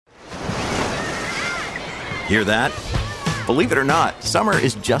Hear that? Believe it or not, summer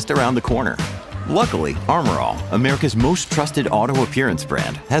is just around the corner. Luckily, Armor All, America's most trusted auto appearance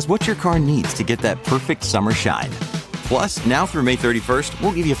brand, has what your car needs to get that perfect summer shine. Plus, now through May 31st,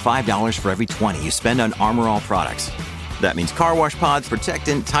 we'll give you $5 for every $20 you spend on Armor All products. That means car wash pods,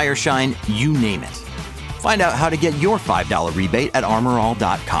 protectant, tire shine, you name it. Find out how to get your $5 rebate at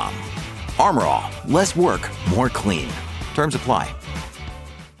armorall.com. Armor All, less work, more clean. Terms apply.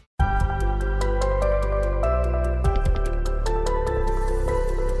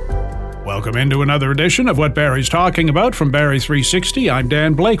 Welcome into another edition of What Barrie's Talking About from Barrie 360. I'm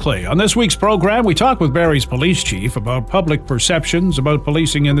Dan Blakely. On this week's program, we talk with Barrie's police chief about public perceptions about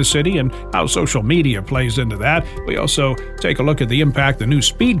policing in the city and how social media plays into that. We also take a look at the impact the new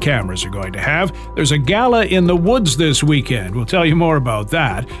speed cameras are going to have. There's a gala in the woods this weekend. We'll tell you more about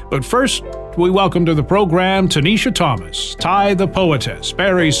that. But first, we welcome to the program Tanisha Thomas, Ty the Poetess,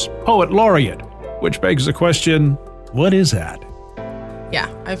 Barrie's Poet Laureate, which begs the question, what is that? Yeah,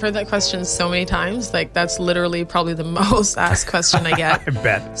 I've heard that question so many times. Like, that's literally probably the most asked question I get. I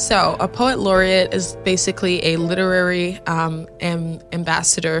bet. So a poet laureate is basically a literary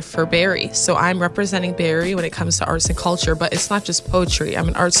ambassador for Barrie. So I'm representing Barrie when it comes to arts and culture, but it's not just poetry. I'm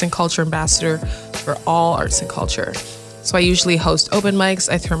an arts and culture ambassador for all arts and culture. So I usually host open mics.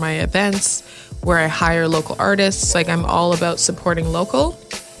 I throw my events where I hire local artists. Like, I'm all about supporting local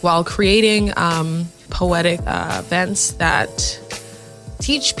while creating poetic events that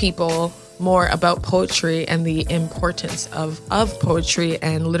teach people more about poetry and the importance of poetry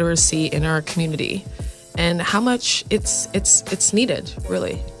and literacy in our community and how much it's needed,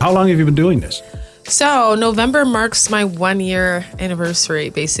 really. How long have you been doing this? So November marks my 1-year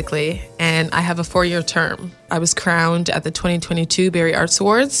anniversary, basically, and I have a 4-year term. I was crowned at the 2022 Barrie Arts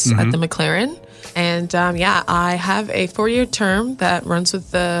Awards at the McLaren. And I have a 4-year term that runs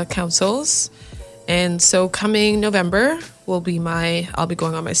with the councils. And so coming November I'll be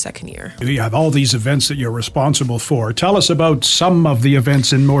going on my 2nd year. You have all these events that you're responsible for. Tell us about some of the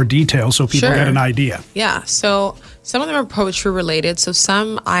events in more detail so people get an idea. Yeah, so some of them are poetry related. So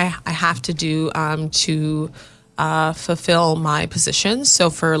some I have to do to fulfill my positions. So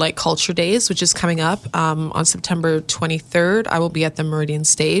for like Culture Days, which is coming up on September 23rd, I will be at the Meridian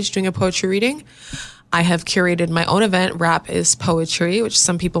Stage doing a poetry reading. I have curated my own event, Rap is Poetry, which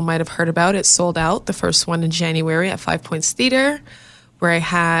some people might have heard about. It sold out, the first one in January at 5 Points Theater, where I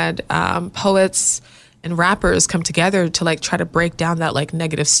had poets and rappers come together to like try to break down that like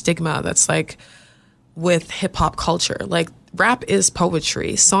negative stigma that's like with hip hop culture. Like, rap is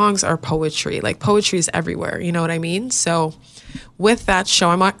poetry, songs are poetry, like poetry is everywhere, you know what I mean? So with that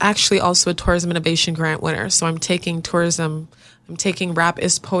show, I'm actually also a Tourism Innovation Grant winner. So I'm taking Rap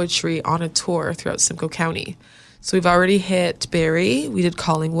is Poetry on a tour throughout Simcoe County. So we've already hit Barrie. We did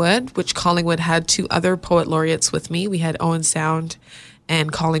Collingwood, which Collingwood had 2 other poet laureates with me. We had Owen Sound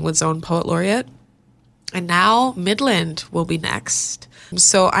and Collingwood's own poet laureate. And now Midland will be next.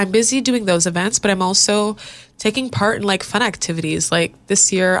 So I'm busy doing those events, but I'm also taking part in like fun activities. Like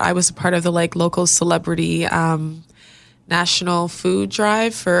this year I was a part of the like local celebrity national food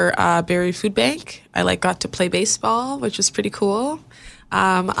drive for Barrie Food Bank. I got to play baseball, which was pretty cool.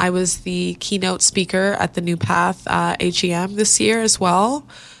 I was the keynote speaker at the New Path AGM this year as well.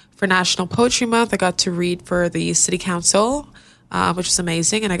 For National Poetry Month, I got to read for the City Council, which was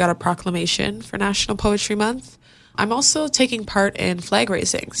amazing, and I got a proclamation for National Poetry Month. I'm also taking part in flag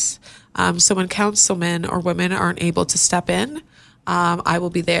raisings. So when councilmen or women aren't able to step in, I will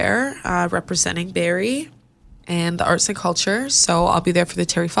be there representing Barrie and the arts and culture. So I'll be there for the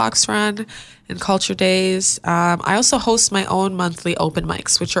Terry Fox Run and Culture Days. I also host my own monthly open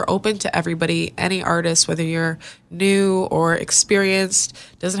mics, which are open to everybody, any artist, whether you're new or experienced.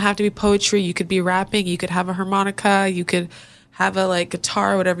 Doesn't have to be poetry. You could be rapping. You could have a harmonica. You could have a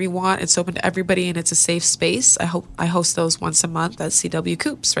guitar, whatever you want. It's open to everybody and it's a safe space. I host those once a month at CW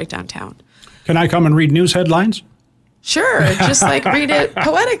Coops right downtown. Can I come and read news headlines? Sure, just read it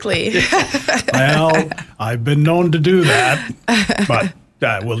poetically. Well, I've been known to do that,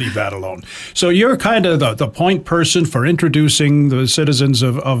 but we'll leave that alone. So you're kind of the point person for introducing the citizens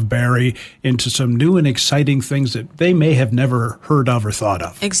of Barrie into some new and exciting things that they may have never heard of or thought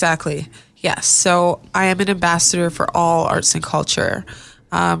of. Exactly. Yes. So I am an ambassador for all arts and culture.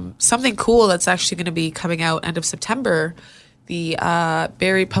 Something cool that's actually going to be coming out end of September. The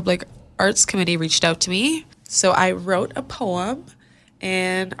Barrie Public Arts Committee reached out to me. So I wrote a poem,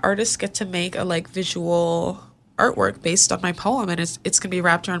 and artists get to make a visual artwork based on my poem, and it's going to be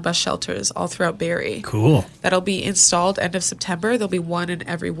wrapped around bus shelters all throughout Barrie. Cool. That'll be installed end of September. There'll be one in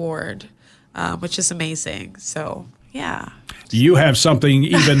every ward, which is amazing. So, yeah. You have something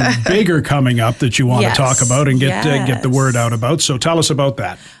even bigger coming up that you want to talk about and get the word out about. So tell us about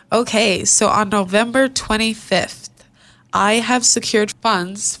that. Okay, so on November 25th, I have secured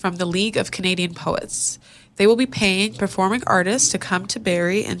funds from the League of Canadian Poets. They will be paying performing artists to come to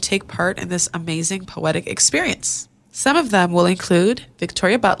Barrie and take part in this amazing poetic experience. Some of them will include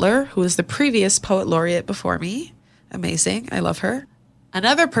Victoria Butler, who is the previous poet laureate before me. Amazing. I love her.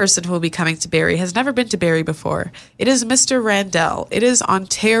 Another person who will be coming to Barrie has never been to Barrie before. It is Mr. Randell. It is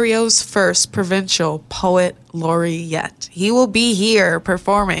Ontario's first provincial poet laureate. He will be here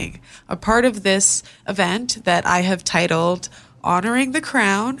performing, a part of this event that I have titled Honoring the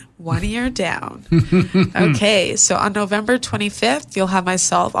Crown, 1 Year Down. Okay, so on November 25th, you'll have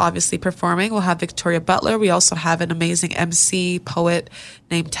myself obviously performing. We'll have Victoria Butler. We also have an amazing MC poet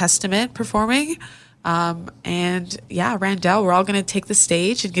named Testament performing. Randell, we're all going to take the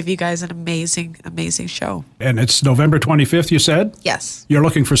stage and give you guys an amazing, amazing show. And it's November 25th, you said? Yes. You're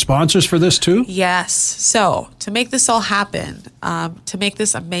looking for sponsors for this too? Yes. So to make this all happen, to make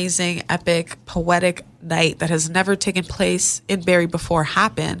this amazing, epic, poetic night that has never taken place in Barrie before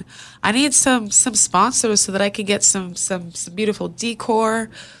happen, I need some sponsors so that I can get some beautiful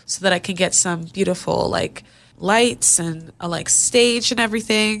decor, so that I can get some beautiful lights and a stage and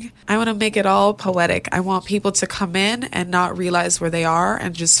everything. I want to make it all poetic. I want people to come in and not realize where they are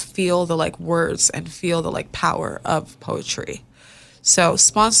and just feel the words and feel the power of poetry. So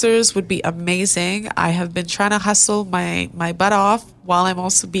sponsors would be amazing. I have been trying to hustle my butt off while I'm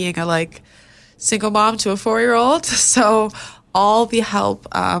also being a single mom to a 4-year-old. So all the help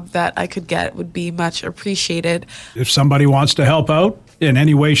that I could get would be much appreciated. If somebody wants to help out in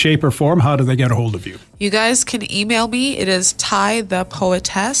any way, shape, or form, how do they get a hold of you? You guys can email me. It is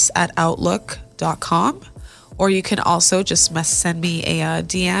tythepoetess@outlook.com. Or you can also just send me a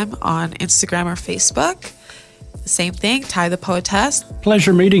DM on Instagram or Facebook. Same thing, Ty the Poetess.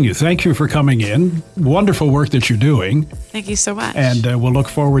 Pleasure meeting you. Thank you for coming in. Wonderful work that you're doing. Thank you so much. And we'll look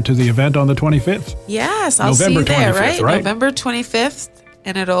forward to the event on the 25th. Yes, I'll see you there, right? November 25th,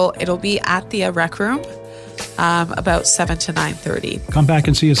 and it'll be at the Rec Room. About 7 to 9:30. Come back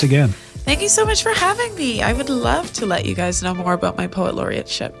and see us again. Thank you so much for having me. I would love to let you guys know more about my poet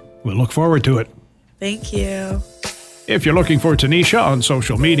laureateship. We'll look forward to it. Thank you. If you're looking for Tanisha on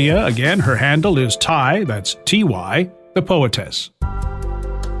social media, again, her handle is Ty, that's Ty, the Poetess.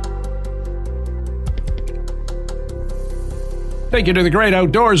 Take you to the great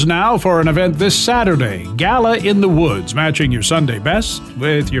outdoors now for an event this Saturday. Gala in the Woods, matching your Sunday best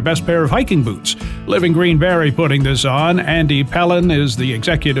with your best pair of hiking boots. Living Green Barrie putting this on. Andy Pellin is the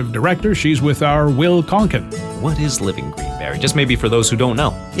executive director. She's with our Will Conkin. What is Living Green Barrie? Just maybe for those who don't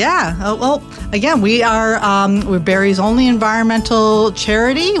know. Yeah, well, again, we're Barrie's only environmental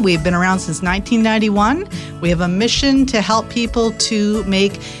charity. We've been around since 1991. We have a mission to help people to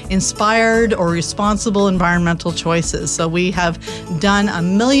make inspired or responsible environmental choices. So we have done a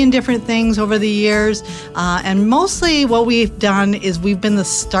million different things over the years, and mostly what we've done is we've been the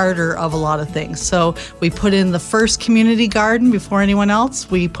starter of a lot of things. So we put in the first community garden before anyone else.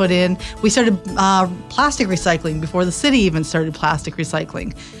 We started plastic recycling before the city even started plastic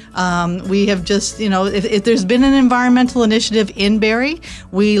recycling. We have just, if there's been an environmental initiative in Barrie,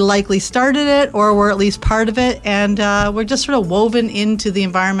 we likely started it or we're at least part of it, and we're just sort of woven into the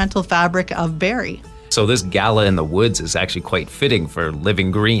environmental fabric of Barrie. So this gala in the woods is actually quite fitting for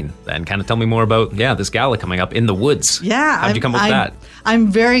Living Green. And kind of tell me more about, this gala coming up in the woods. Yeah. How'd you come up with that? I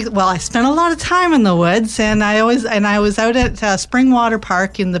spent a lot of time in the woods, and I was out at Springwater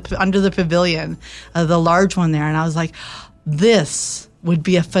Park under the pavilion, the large one there, and I was like, this would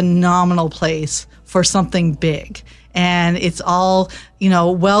be a phenomenal place for something big. And it's all,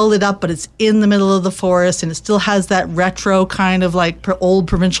 well lit up, but it's in the middle of the forest, and it still has that retro kind of old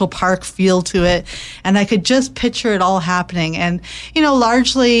provincial park feel to it. And I could just picture it all happening. And,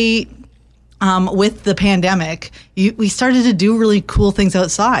 largely with the pandemic, we started to do really cool things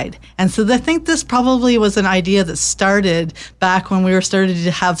outside. And so I think this probably was an idea that started back when we were starting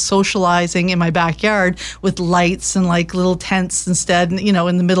to have socializing in my backyard with lights and little tents instead,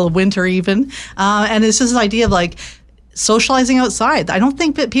 in the middle of winter even. And it's just this idea of socializing outside. I don't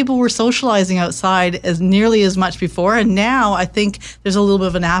think that people were socializing outside as nearly as much before, and now I think there's a little bit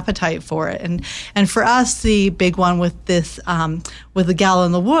of an appetite for it. And for us, the big one with this, with the Gala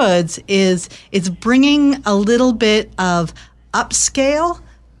in the Woods, is it's bringing a little bit of upscale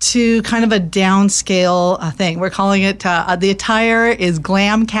to kind of a downscale thing. We're calling it, the attire is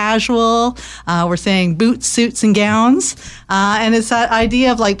glam casual. We're saying boots, suits, and gowns. And it's that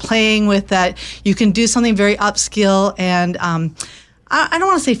idea of playing with that. You can do something very upscale and I don't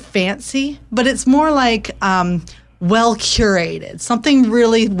want to say fancy, but it's more well curated, something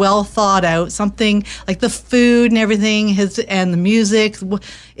really well thought out, something like the food and everything and the music.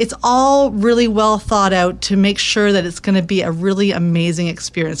 It's all really well thought out to make sure that it's going to be a really amazing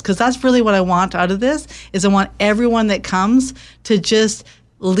experience. Because that's really what I want out of this, is I want everyone that comes to just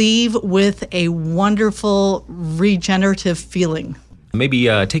leave with a wonderful regenerative feeling. Maybe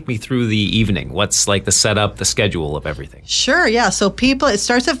take me through the evening. What's like the setup, the schedule of everything? Sure, yeah. So it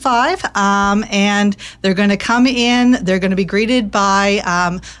starts at 5, and they're going to come in. They're going to be greeted by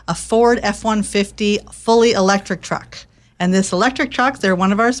a Ford F-150 fully electric truck. And this electric truck, they're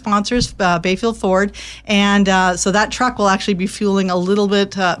one of our sponsors, Bayfield Ford. And so that truck will actually be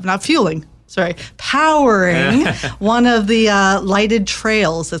powering one of the lighted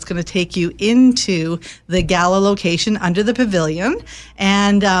trails that's going to take you into the gala location under the pavilion.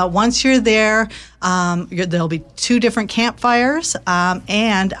 And once you're there, there'll be 2 different campfires,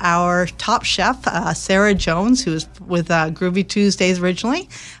 and our top chef, Sarah Jones, who was with Groovy Tuesdays originally,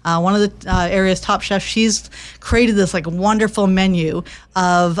 one of the area's top chefs. She's created this like wonderful menu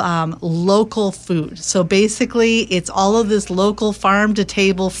of local food. So basically, it's all of this local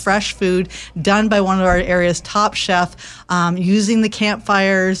farm-to-table fresh food done by one of our area's top chef, using the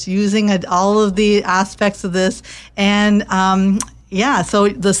campfires, using all of the aspects of this, and yeah, so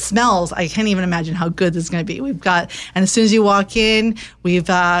the smells, I can't even imagine how good this is going to be. And as soon as you walk in, we've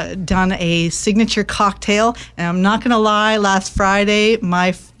done a signature cocktail. And I'm not going to lie, last Friday,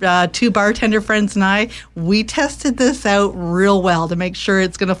 my 2 bartender friends and I, we tested this out real well to make sure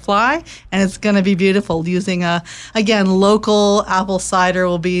it's going to fly and it's going to be beautiful. Using, again, local apple cider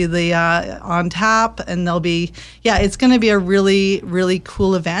will be the on tap, and it's going to be a really, really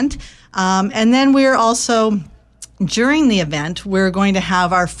cool event. And then we're also... During the event, we're going to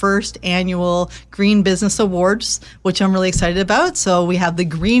have our first annual Green Business Awards, which I'm really excited about. So we have the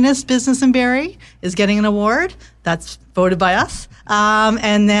greenest business in Barrie is getting an award. That's voted by us.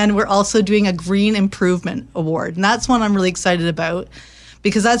 And then we're also doing a Green Improvement Award. And that's one I'm really excited about,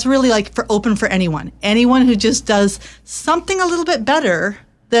 because that's really open for anyone. Anyone who just does something a little bit better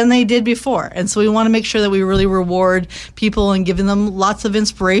than they did before. And so we want to make sure that we really reward people and giving them lots of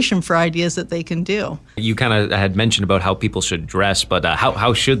inspiration for ideas that they can do. You kind of had mentioned about how people should dress, but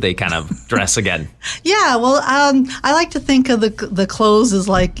how should they kind of dress again? Yeah, well, I like to think of the clothes as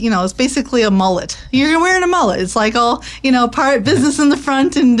it's basically a mullet. You're wearing a mullet. It's like all, part business in the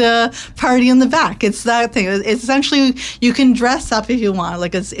front and party in the back. It's that thing. It's essentially, you can dress up if you want,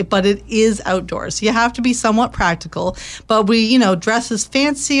 but it is outdoors. So you have to be somewhat practical, but we, dress as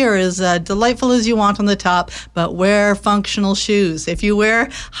fancy or as delightful as you want on the top, but wear functional shoes. If you wear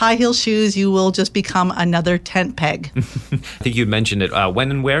high heel shoes, you will just become another tent peg. I think you'd mentioned it.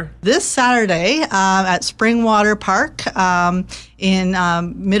 When and where? This Saturday at Springwater Park in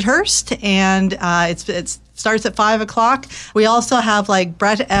Midhurst, and it starts at 5 o'clock. We also have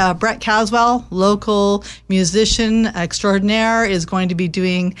Brett Caswell, local musician extraordinaire, is going to be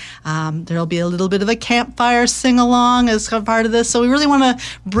doing, there'll be a little bit of a campfire sing-along as part of this. So we really want to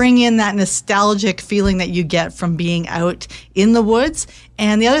bring in that nostalgic feeling that you get from being out in the woods.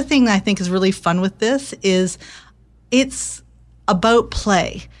 And the other thing that I think is really fun with this is it's about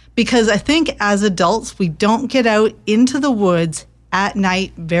play. Because I think as adults, we don't get out into the woods at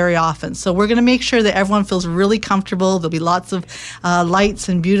night very often. So we're going to make sure that everyone feels really comfortable. There'll be lots of lights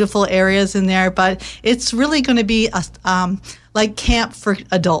and beautiful areas in there, but it's really going to be like camp for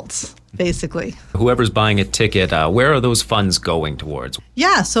adults, basically. Whoever's buying a ticket, where are those funds going towards?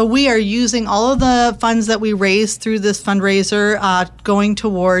 Yeah, so we are using all of the funds that we raise through this fundraiser going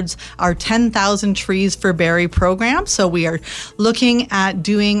towards our 10,000 Trees for Barrie program. So we are looking at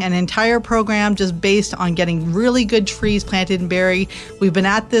doing an entire program just based on getting really good trees planted in Barrie. We've been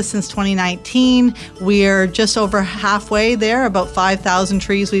at this since 2019. We are just over halfway there, about 5,000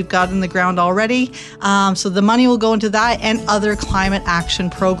 trees we've got in the ground already. So the money will go into that and other climate action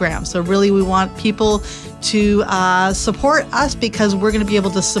programs. So really we want people to support us because we're going to be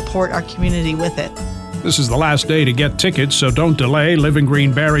able to support our community with it. This is the last day to get tickets, so don't delay.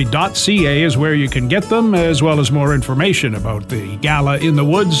 livinggreenbarrie.ca is where you can get them, as well as more information about the gala in the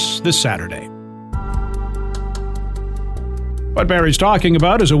woods this Saturday. What Barrie's Talking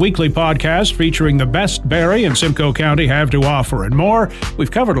About is a weekly podcast featuring the best Barrie and Simcoe County have to offer and more.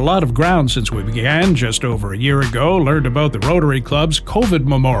 We've covered a lot of ground since we began just over a year ago, learned about the Rotary Club's COVID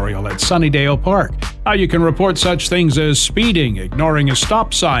Memorial at Sunnydale Park, how you can report such things as speeding, ignoring a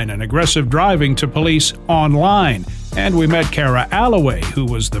stop sign, and aggressive driving to police online. And we met Cara Alloway, who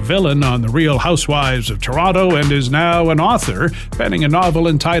was the villain on The Real Housewives of Toronto and is now an author, penning a novel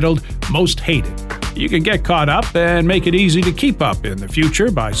entitled Most Hated. You can get caught up and make it easy to keep up in the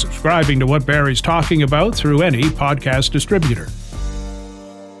future by subscribing to What Barrie's Talking About through any podcast distributor.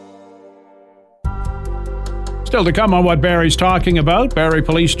 Still to come on What Barrie's Talking About, Barrie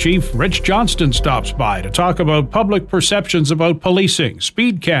Police Chief Rich Johnston stops by to talk about public perceptions about policing,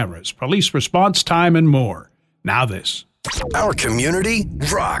 speed cameras, police response time, and more. Now this. Our community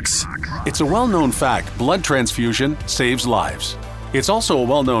rocks. It's a well-known fact blood transfusion saves lives. It's also a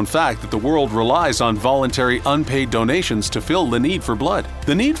well-known fact that the world relies on voluntary unpaid donations to fill the need for blood.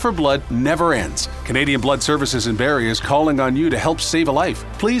 The need for blood never ends. Canadian Blood Services in Barrie is calling on you to help save a life.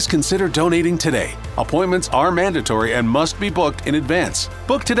 Please consider donating today. Appointments are mandatory and must be booked in advance.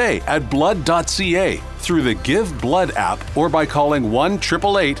 Book today at blood.ca through the Give Blood app or by calling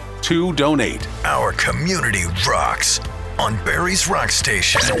 1-888-2-DONATE. Our community rocks on Barrie's Rock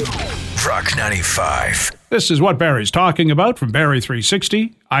Station. Rock 95. This is What Barrie's Talking About from Barrie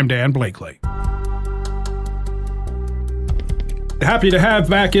 360. I'm Dan Blakely. Happy to have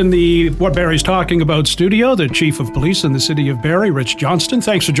back in the What Barrie's Talking About studio the Chief of Police in the city of Barrie, Rich Johnston.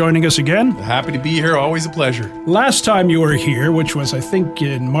 Thanks for joining us again. Happy to be here. Always a pleasure. Last time you were here, which was I think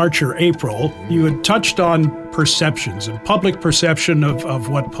in March or April, you had touched on perceptions and public perception of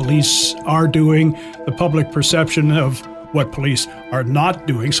what police are doing, the public perception of what police are not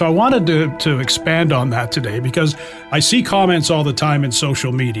doing. So I wanted to expand on that today because I see comments all the time in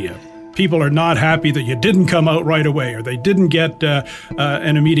social media. People are not happy that you didn't come out right away or they didn't get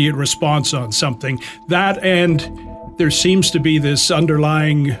an immediate response on something. That, and there seems to be this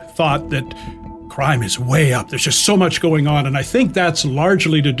underlying thought that crime is way up. There's just so much going on. And I think that's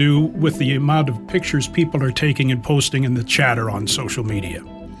largely to do with the amount of pictures people are taking and posting in the chatter on social media.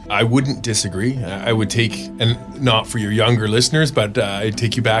 I wouldn't disagree. I would take, and not for your younger listeners, but I'd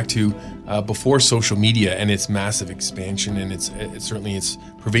take you back to before social media and its massive expansion and its certainly its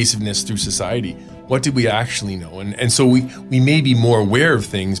pervasiveness through society. What did we actually know? And so we may be more aware of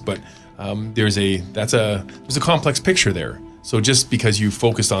things, but there's a complex picture there. So just because you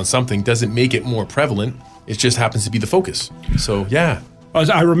focused on something doesn't make it more prevalent. It just happens to be the focus. So yeah.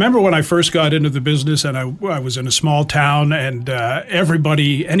 I remember when I first got into the business and I was in a small town and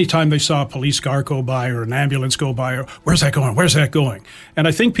everybody, anytime they saw a police car go by or an ambulance go by, or where's that going? Where's that going? And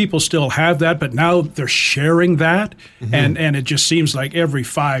I think people still have that, but now they're sharing that. Mm-hmm. And it just seems like every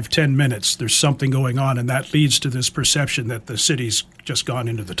 5-10 minutes there's something going on, and that leads to this perception that the city's just gone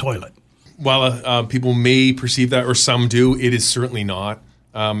into the toilet. While people may perceive that, or some do, it is certainly not.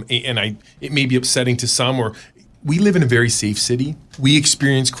 It may be upsetting to some, or we live in a very safe city. We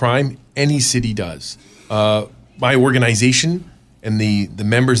experience crime. Any city does. My organization and the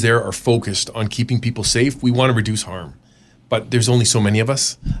members there are focused on keeping people safe. We want to reduce harm, but there's only so many of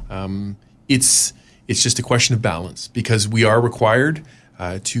us. It's just a question of balance because we are required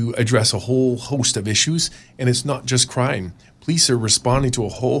to address a whole host of issues, and it's not just crime. Police are responding to a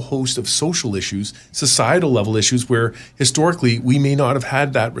whole host of social issues, societal level issues where historically we may not have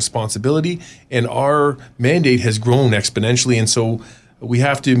had that responsibility, and our mandate has grown exponentially. And so we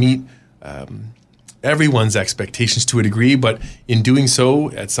have to meet everyone's expectations to a degree, but in doing so,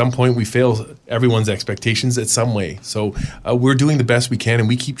 at some point we fail everyone's expectations in some way. So we're doing the best we can, and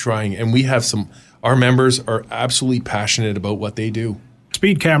we keep trying. And we have our members are absolutely passionate about what they do.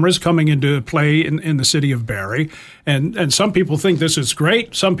 Speed cameras coming into play in the city of Barrie, and some people think this is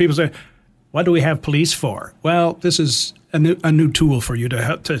great. Some people say, what do we have police for? Well, this is a new tool for you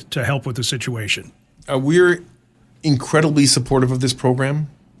to help with the situation. We're incredibly supportive of this program.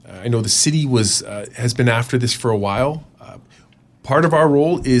 I know the city has been after this for a while. Part of our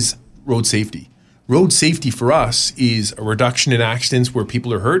role is road safety. Road safety for us is a reduction in accidents where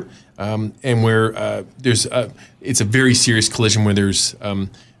people are hurt, and where it's a very serious collision where there's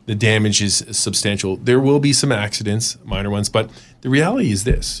the damage is substantial. There will be some accidents, minor ones, but the reality is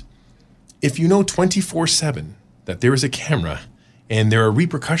this: if you know 24/7 that there is a camera and there are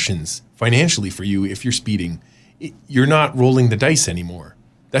repercussions financially for you if you're speeding, you're not rolling the dice anymore.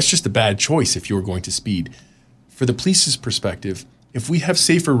 That's just a bad choice if you're going to speed. For the police's perspective, if we have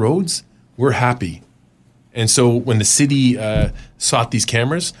safer roads, we're happy. And so when the city sought these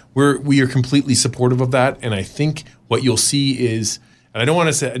cameras, we are completely supportive of that. And I think what you'll see is, and I don't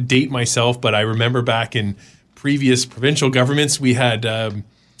want to date myself, but I remember back in previous provincial governments, we had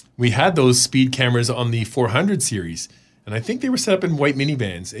those speed cameras on the 400 series. And I think they were set up in white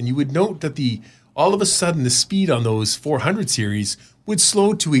minivans. And you would note that all of a sudden the speed on those 400 series would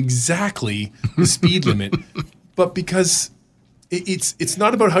slow to exactly the speed limit. But because it's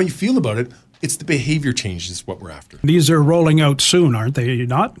not about how you feel about it, it's the behavior change is what we're after. These are rolling out soon, aren't they?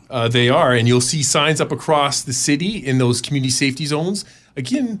 Not? They are, and you'll see signs up across the city in those community safety zones.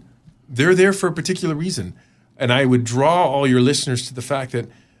 Again, they're there for a particular reason. And I would draw all your listeners to the fact that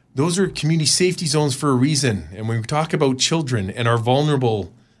those are community safety zones for a reason. And when we talk about children and are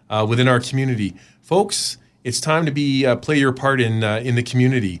vulnerable within our community, folks, it's time to play your part in the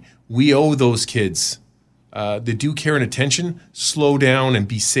community. We owe those kids the due care and attention. Slow down and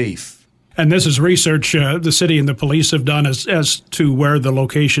be safe. And this is research the city and the police have done as to where the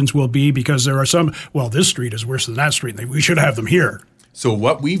locations will be, because there are some, well, this street is worse than that street. We should have them here. So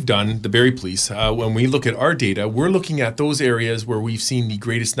what we've done, the Barrie Police, when we look at our data, we're looking at those areas where we've seen the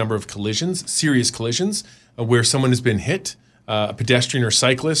greatest number of collisions, serious collisions, where someone has been hit, a pedestrian or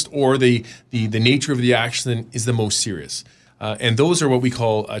cyclist, or the nature of the accident is the most serious. And those are what we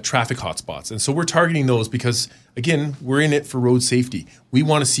call traffic hotspots. And so we're targeting those because, again, we're in it for road safety. We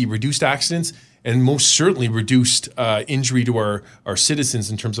want to see reduced accidents and most certainly reduced injury to our citizens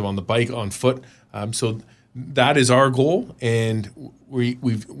in terms of on the bike, on foot. So that is our goal, and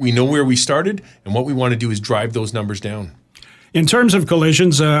we know where we started, and what we want to do is drive those numbers down. In terms of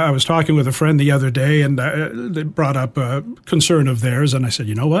collisions, I was talking with a friend the other day, and they brought up a concern of theirs, and I said,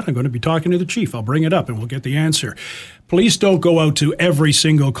 you know what, I'm going to be talking to the chief. I'll bring it up, and we'll get the answer. Police don't go out to every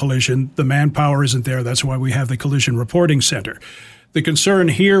single collision. The manpower isn't there. That's why we have the Collision Reporting Center. The concern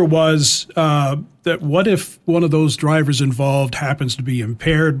here was that what if one of those drivers involved happens to be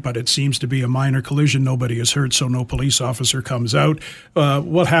impaired, but it seems to be a minor collision, nobody is hurt, so no police officer comes out.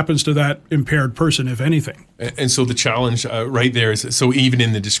 What happens to that impaired person, if anything? And so the challenge right there is, so even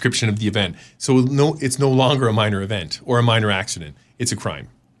in the description of the event, so it's no longer a minor event or a minor accident, it's a crime.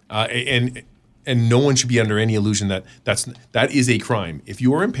 And no one should be under any illusion that that is a crime. If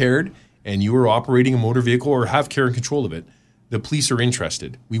you are impaired and you are operating a motor vehicle or have care and control of it, the police are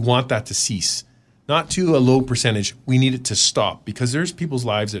interested. We want that to cease. Not to a low percentage. We need it to stop because there's people's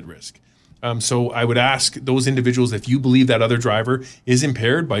lives at risk. So I would ask those individuals, if you believe that other driver is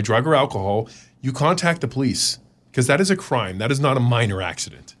impaired by drug or alcohol, you contact the police because that is a crime. That is not a minor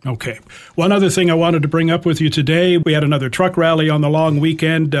accident. Okay. One other thing I wanted to bring up with you today, we had another truck rally on the long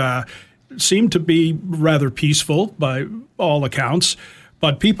weekend. Seemed to be rather peaceful by all accounts.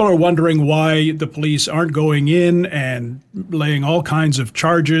 But people are wondering why the police aren't going in and laying all kinds of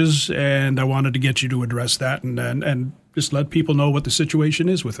charges, and I wanted to get you to address that and just let people know what the situation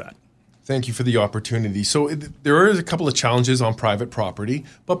is with that. Thank you for the opportunity. So there are a couple of challenges on private property,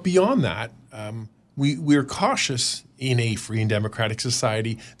 but beyond that, we're cautious in a free and democratic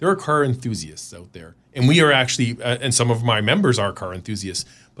society. There are car enthusiasts out there, and we are actually, and some of my members are car enthusiasts,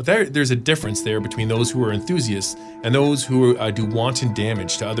 but there's a difference there between those who are enthusiasts and those who do wanton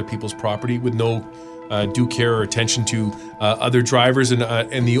damage to other people's property with no due care or attention to other drivers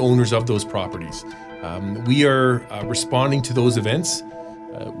and the owners of those properties. We are responding to those events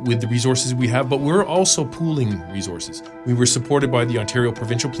with the resources we have, but we're also pooling resources. We were supported by the Ontario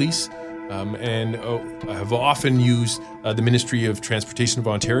Provincial Police and have often used the Ministry of Transportation of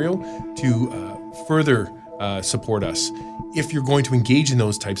Ontario to further support us. If you're going to engage in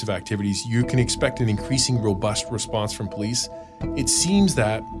those types of activities, you can expect an increasing robust response from police. It seems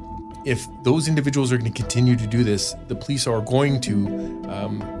that if those individuals are going to continue to do this, the police are going to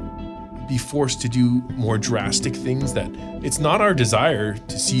be forced to do more drastic things. That it's not our desire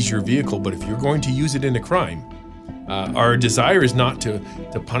to seize your vehicle, but if you're going to use it in a crime, our desire is not to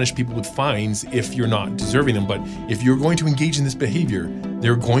punish people with fines if you're not deserving them, but if you're going to engage in this behavior,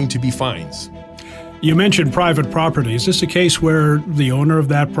 there are going to be fines. You mentioned private property. Is this a case where the owner of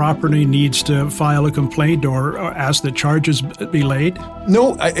that property needs to file a complaint or ask that charges be laid?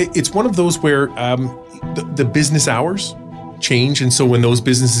 No, it's one of those where the business hours change, and so when those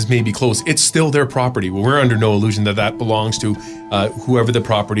businesses may be closed, it's still their property. Well, we're under no illusion that belongs to whoever the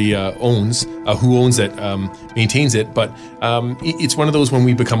property owns, who owns it, maintains it. But it's one of those when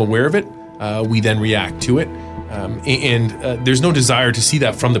we become aware of it, we then react to it. And there's no desire to see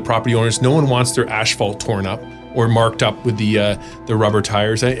that from the property owners. No one wants their asphalt torn up or marked up with the rubber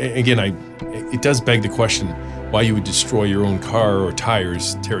tires. It does beg the question why you would destroy your own car or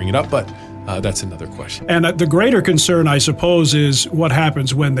tires tearing it up, but that's another question. And the greater concern, I suppose, is what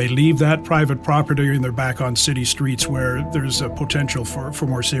happens when they leave that private property and they're back on city streets where there's a potential for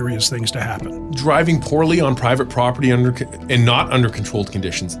more serious things to happen. Driving poorly on private property and not under controlled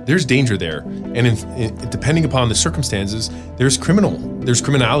conditions, there's danger there. And depending upon the circumstances, there's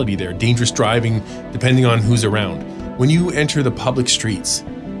criminality there, dangerous driving, depending on who's around. When you enter the public streets,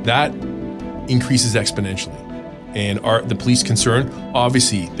 that increases exponentially. And the police concern,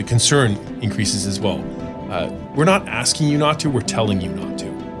 obviously the concern increases as well. We're not asking you not to, we're telling you not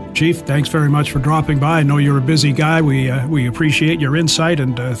to. Chief, thanks very much for dropping by. I know you're a busy guy. We appreciate your insight,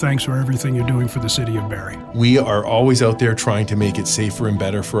 and thanks for everything you're doing for the city of Barrie. We are always out there trying to make it safer and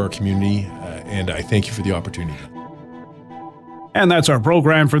better for our community, and I thank you for the opportunity. And that's our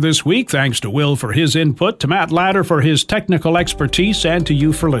program for this week. Thanks to Will for his input, to Matt Ladder for his technical expertise, and to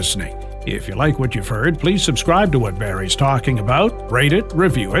you for listening. If you like what you've heard, please subscribe to What Barrie's Talking About, rate it,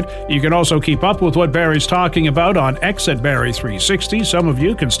 review it. You can also keep up with What Barrie's Talking About on X at Barrie360. Some of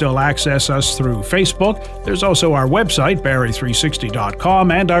you can still access us through Facebook. There's also our website,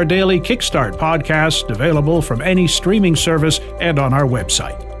 Barrie360.com, and our daily Kickstart podcast, available from any streaming service and on our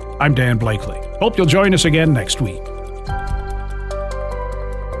website. I'm Dan Blakely. Hope you'll join us again next week.